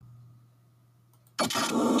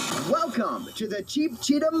Welcome to the Cheap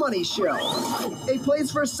Cheetah Money Show, a place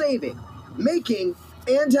for saving, making,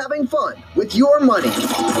 and having fun with your money.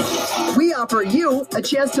 We offer you a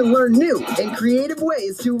chance to learn new and creative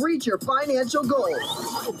ways to reach your financial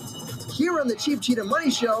goals. Here on the Cheap Cheetah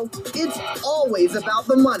Money Show, it's always about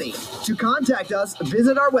the money. To contact us,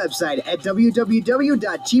 visit our website at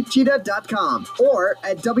www.cheapcheetah.com or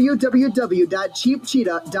at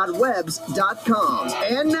www.cheapcheetah.webs.com.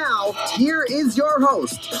 And now, here is your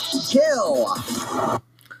host, Gil.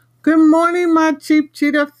 Good morning, my Cheap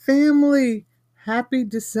Cheetah family. Happy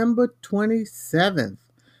December 27th.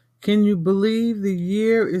 Can you believe the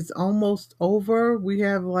year is almost over? We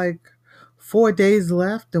have like 4 days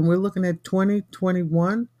left and we're looking at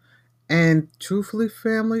 2021. And truthfully,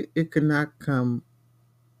 family, it could not come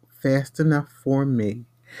fast enough for me.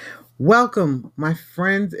 Welcome, my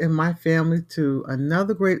friends and my family, to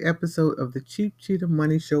another great episode of the Cheap Cheetah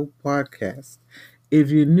Money Show podcast. If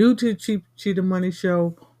you're new to the Cheap Cheetah Money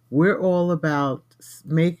Show, we're all about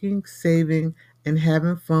making, saving, and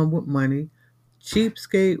having fun with money,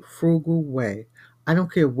 cheapskate, frugal way. I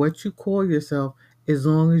don't care what you call yourself as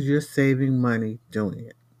long as you're saving money doing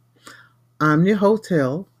it. I'm your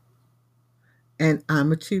hotel, and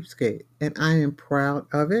I'm a cheapskate, and I am proud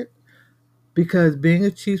of it because being a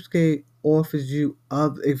cheapskate offers you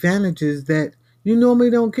other advantages that you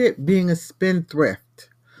normally don't get being a spendthrift.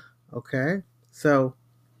 Okay? So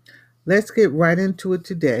let's get right into it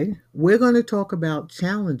today. We're going to talk about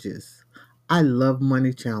challenges. I love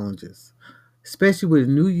money challenges, especially with a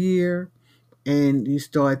new year and you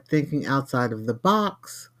start thinking outside of the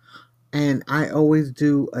box. And I always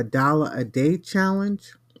do $1 a day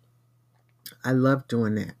challenge. I love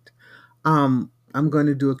doing that. I'm going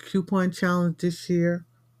to do a coupon challenge this year.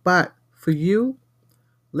 But for you,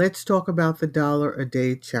 let's talk about the $1 a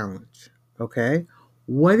day challenge. Okay?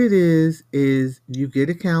 What it is you get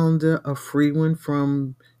a calendar, a free one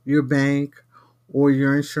from your bank or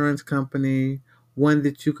your insurance company, one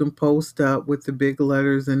that you can post up with the big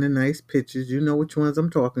letters and the nice pictures. You know which ones I'm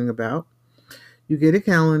talking about. You get a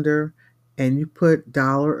calendar and you put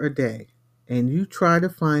 $1 a day and you try to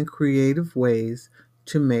find creative ways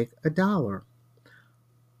to make $1.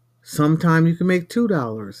 Sometime you can make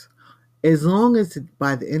 $2. As long as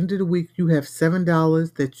by the end of the week you have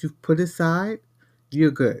 $7 that you've put aside,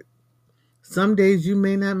 you're good. Some days you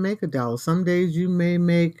may not make $1. Some days you may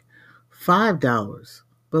make $5.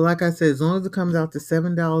 But like I said, as long as it comes out to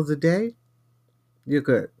 $7 a day, you're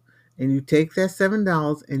good. And you take that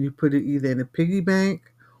 $7 and you put it either in a piggy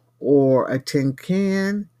bank or a tin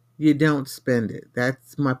can. You don't spend it.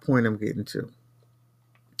 That's my point I'm getting to.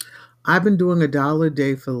 I've been doing $1 a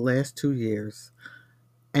day for the last 2 years.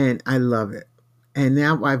 And I love it. And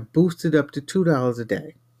now I've boosted up to $2 a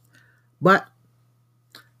day. But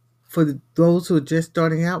for those who are just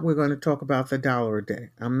starting out, we're going to talk about the $1 a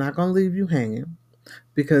day. I'm not going to leave you hanging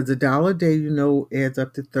because $1 a day, adds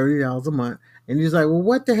up to $30 a month. And you're like, well,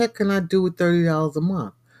 what the heck can I do with $30 a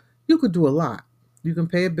month? You could do a lot. You can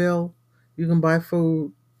pay a bill. You can buy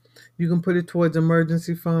food. You can put it towards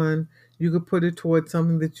emergency fund. You could put it towards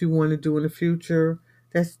something that you want to do in the future.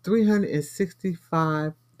 That's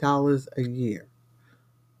 $365 a year.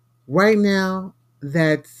 Right now,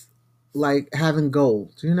 that's like having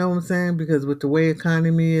gold. You know what I'm saying? Because with the way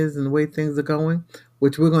economy is and the way things are going,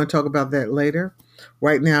 which we're going to talk about that later.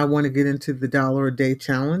 Right now, I want to get into the $1 a day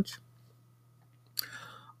challenge.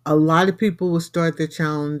 A lot of people will start their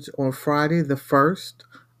challenge on Friday the 1st.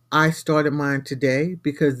 I started mine today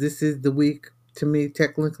because this is the week, to me,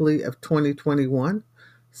 technically, of 2021.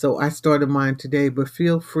 So I started mine today, but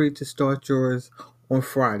feel free to start yours on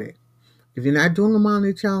Friday. If you're not doing a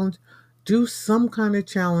money challenge, do some kind of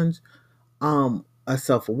challenge, a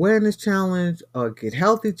self-awareness challenge, or get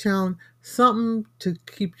healthy challenge, something to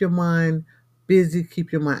keep your mind busy,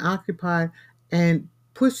 keep your mind occupied, and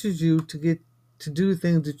pushes you to do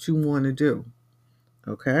things that you want to do.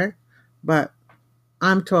 Okay? But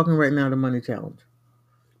I'm talking right now the money challenge.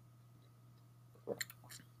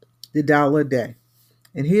 The $1 a day.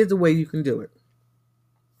 And here's the way you can do it.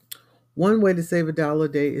 One way to save $1 a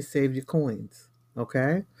day is save your coins.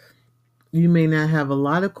 Okay? You may not have a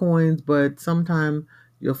lot of coins, but sometimes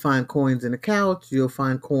you'll find coins in the couch. You'll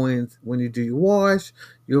find coins when you do your wash.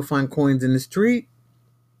 You'll find coins in the street.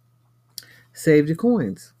 Save your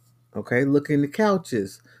coins. Okay? Look in the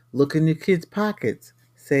couches. Look in your kids' pockets.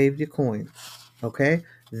 Save your coins. Okay?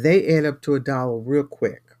 They add up to $1 real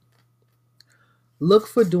quick. Look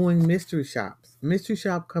for doing mystery shops. Mystery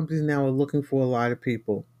shop companies now are looking for a lot of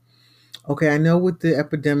people. Okay, I know with the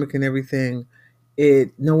epidemic and everything,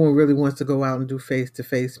 no one really wants to go out and do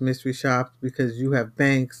face-to-face mystery shops because you have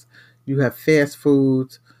banks, You have fast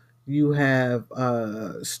foods. You have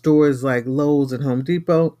stores like Lowe's and Home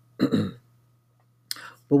Depot.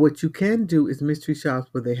 But what you can do is mystery shops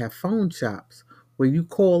where they have phone shops where you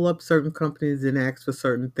call up certain companies and ask for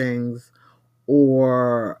certain things,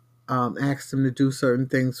 or ask them to do certain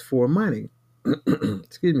things for money.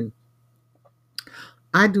 Excuse me.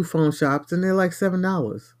 I do phone shops and they're like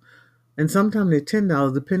 $7. And sometimes they're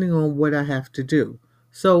 $10 depending on what I have to do.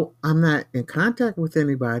 So I'm not in contact with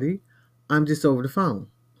anybody. I'm just over the phone.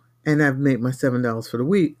 And I've made my $7 for the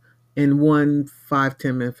week in one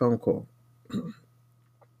 5-10 minute phone call.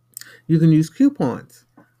 You can use coupons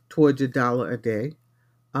towards your dollar a day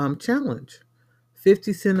challenge.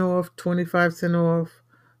 50 cents off, 25 cents off,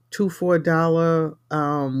 2 for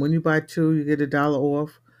 $1. When you buy 2, you get $1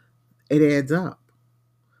 off. It adds up.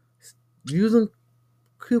 Using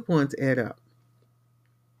coupons add up.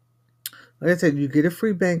 Like I said, you get a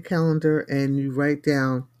free bank calendar and you write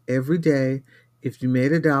down every day if you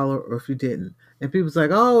made $1 or if you didn't. And people's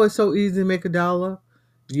like, "Oh, it's so easy to make $1."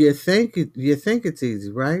 You think it's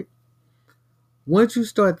easy, right? Once you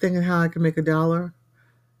start thinking how I can make $1,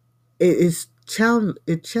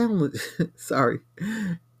 sorry.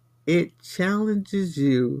 It challenges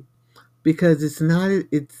you because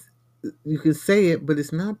you can say it, but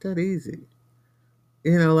it's not that easy.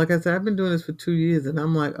 Like I said, I've been doing this for 2 years and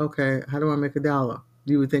I'm like, okay, how do I make $1?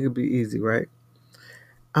 You would think it'd be easy, right?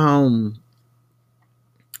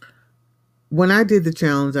 When I did the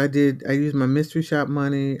challenge, I used my mystery shop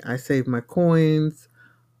money. I saved my coins.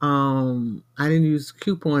 I didn't use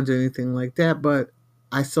coupons or anything like that, but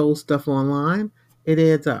I sold stuff online. It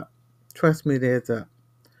adds up. Trust me, it adds up.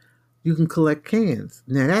 You can collect cans.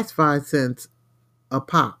 Now that's 5 cents a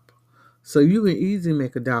pop. So you can easily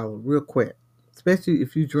make $1 real quick, especially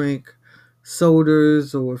if you drink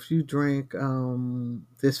sodas or if you drink,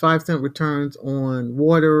 there's 5-cent returns on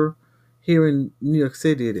water. Here in New York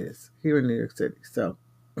City it is. Here in New York City. So,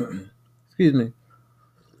 excuse me.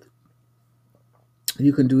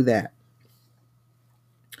 You can do that.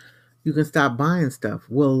 You can stop buying stuff.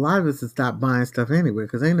 Well, a lot of us have stopped buying stuff anyway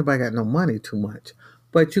because ain't nobody got no money too much.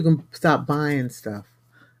 But you can stop buying stuff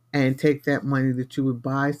and take that money that you would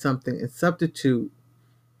buy something and substitute.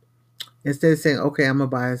 Instead of saying, okay, I'm going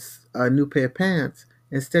to buy a new pair of pants.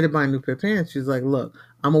 Instead of buying a new pair of pants, she's like, look,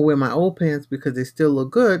 I'm going to wear my old pants because they still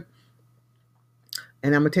look good.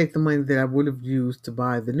 And I'm going to take the money that I would have used to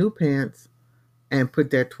buy the new pants and put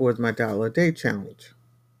that towards my $1 a day challenge.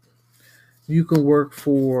 You can work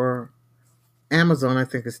for Amazon, I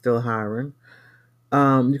think is still hiring.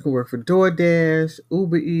 You can work for DoorDash,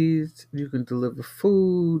 Uber Eats. You can deliver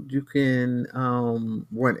food. You can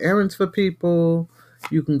run errands for people.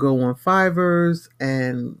 You can go on Fiverr.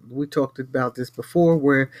 And we talked about this before,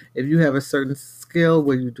 where if you have a certain skill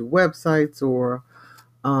where you do websites or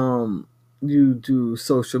you do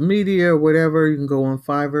social media or whatever, you can go on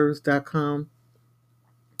Fiverr.com.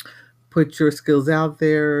 Put your skills out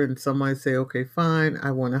there and somebody say, okay, fine,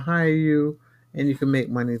 I want to hire you, and you can make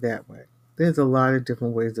money that way. There's a lot of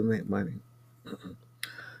different ways to make money.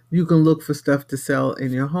 You can look for stuff to sell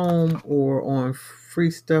in your home or on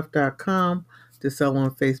freestuff.com to sell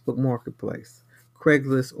on Facebook Marketplace,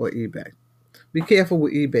 Craigslist, or eBay. Be careful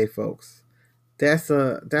with eBay, folks. That's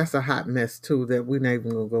a hot mess too that we're not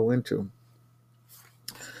even going to go into.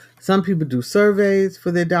 Some people do surveys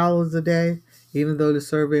for their dollars a day, even though the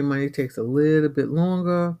survey money takes a little bit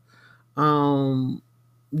longer.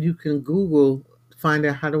 You can Google, find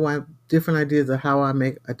out different ideas of how I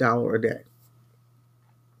make $1 a day.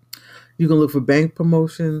 You can look for bank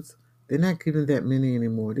promotions. They're not giving that many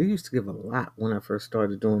anymore. They used to give a lot when I first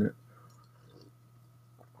started doing it.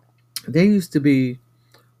 They used to be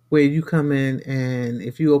where you come in and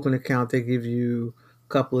if you open an account, they give you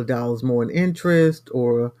a couple of dollars more in interest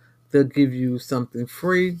or they'll give you something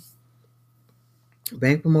free.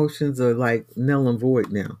 Bank promotions are like null and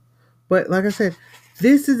void now. But like I said,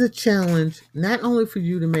 this is a challenge not only for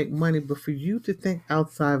you to make money, but for you to think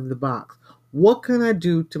outside of the box. What can I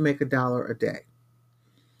do to make $1 a day?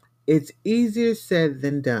 It's easier said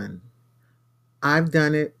than done. I've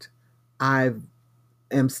done it. I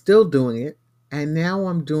am still doing it. And now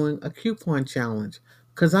I'm doing a coupon challenge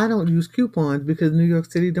because I don't use coupons because New York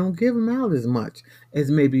City don't give them out as much as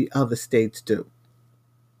maybe other states do.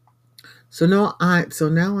 So now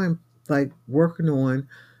I'm like working on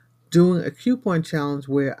doing a coupon challenge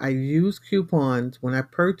where I use coupons when I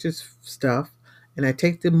purchase stuff and I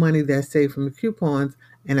take the money that I save from the coupons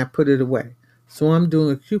and I put it away. So I'm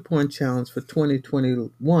doing a coupon challenge for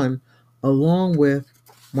 2021 along with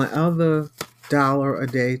my other $1 a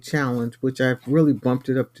day challenge, which I've really bumped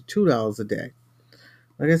it up to $2 a day.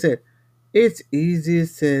 Like I said, It's easier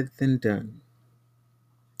said than done.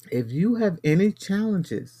 If you have any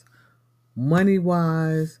challenges, money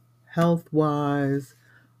wise, health wise,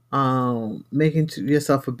 making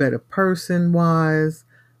yourself a better person wise,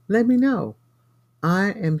 let me know.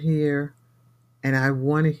 I am here and I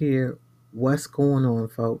want to hear what's going on,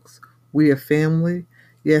 folks. We are family.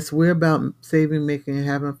 Yes, we're about saving, making, and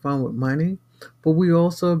having fun with money, but we're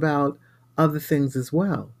also about other things as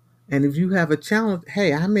well. And if you have a challenge,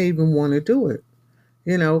 hey, I may even want to do it,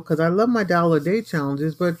 because I love my dollar a day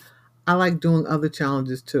challenges, but I like doing other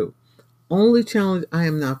challenges too. Only challenge I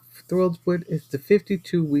am not thrilled with is the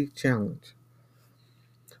 52-week challenge,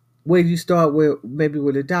 where you start with maybe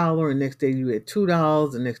with $1, and next day you add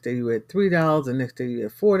 $2, the next day you add $3, the next day you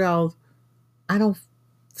add $4. I don't.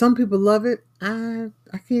 Some people love it. I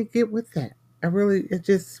can't get with that. I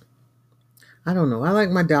don't know. I like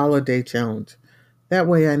my dollar a day challenge. That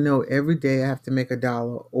way I know every day I have to make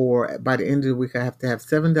 $1, or by the end of the week I have to have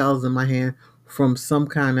 $7 in my hand from some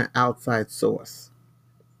kind of outside source.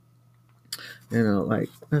 Like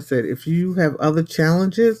I said, if you have other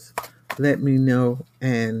challenges, let me know,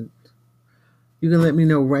 and you can let me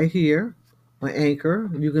know right here on Anchor.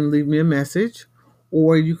 You can leave me a message,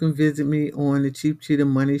 or you can visit me on the Cheap Cheetah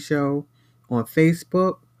Money Show on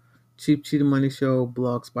Facebook, Cheap Cheetah Money Show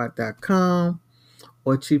blogspot.com,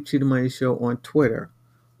 or Cheap Cheetah Money Show on Twitter,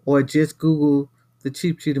 or just Google the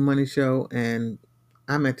Cheap Cheetah Money Show and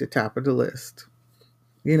I'm at the top of the list.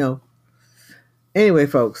 Anyway,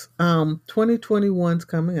 folks, 2021's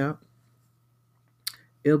coming up.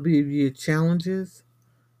 It'll be a year of challenges,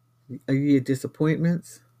 a year of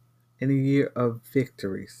disappointments, and a year of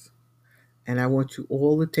victories. And I want you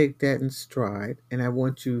all to take that in stride. And I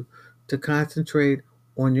want you to concentrate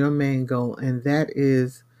on your main goal. And that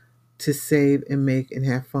is to save and make and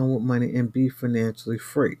have fun with money and be financially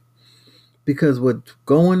free. Because what's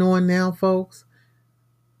going on now, folks,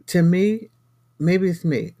 to me, maybe it's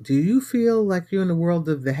me. Do you feel like you're in the world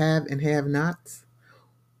of the have and have nots?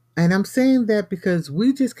 And I'm saying that because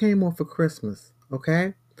we just came off of Christmas,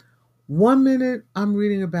 okay? One minute I'm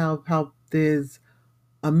reading about how there's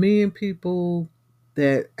 1 million people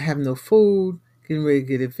that have no food, getting ready to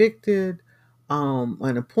get evicted,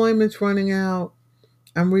 unemployment's running out.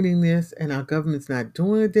 I'm reading this and our government's not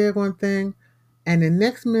doing a daggone thing. And the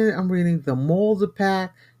next minute I'm reading the malls are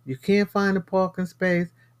packed, you can't find a parking space,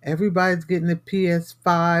 everybody's getting the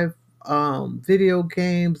PS5 video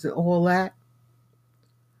games and all that.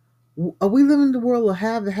 Are we living in the world of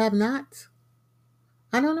have the have nots?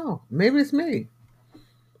 I don't know. Maybe it's me.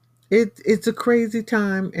 It's a crazy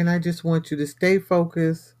time, and I just want you to stay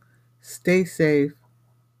focused, stay safe,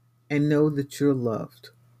 and know that you're loved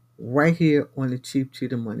right here on the Cheap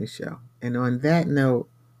Cheetah Money Show. And on that note,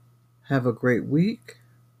 have a great week,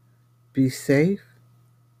 be safe,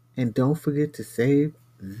 and don't forget to save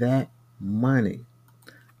that money.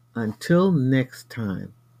 Until next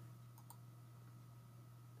time,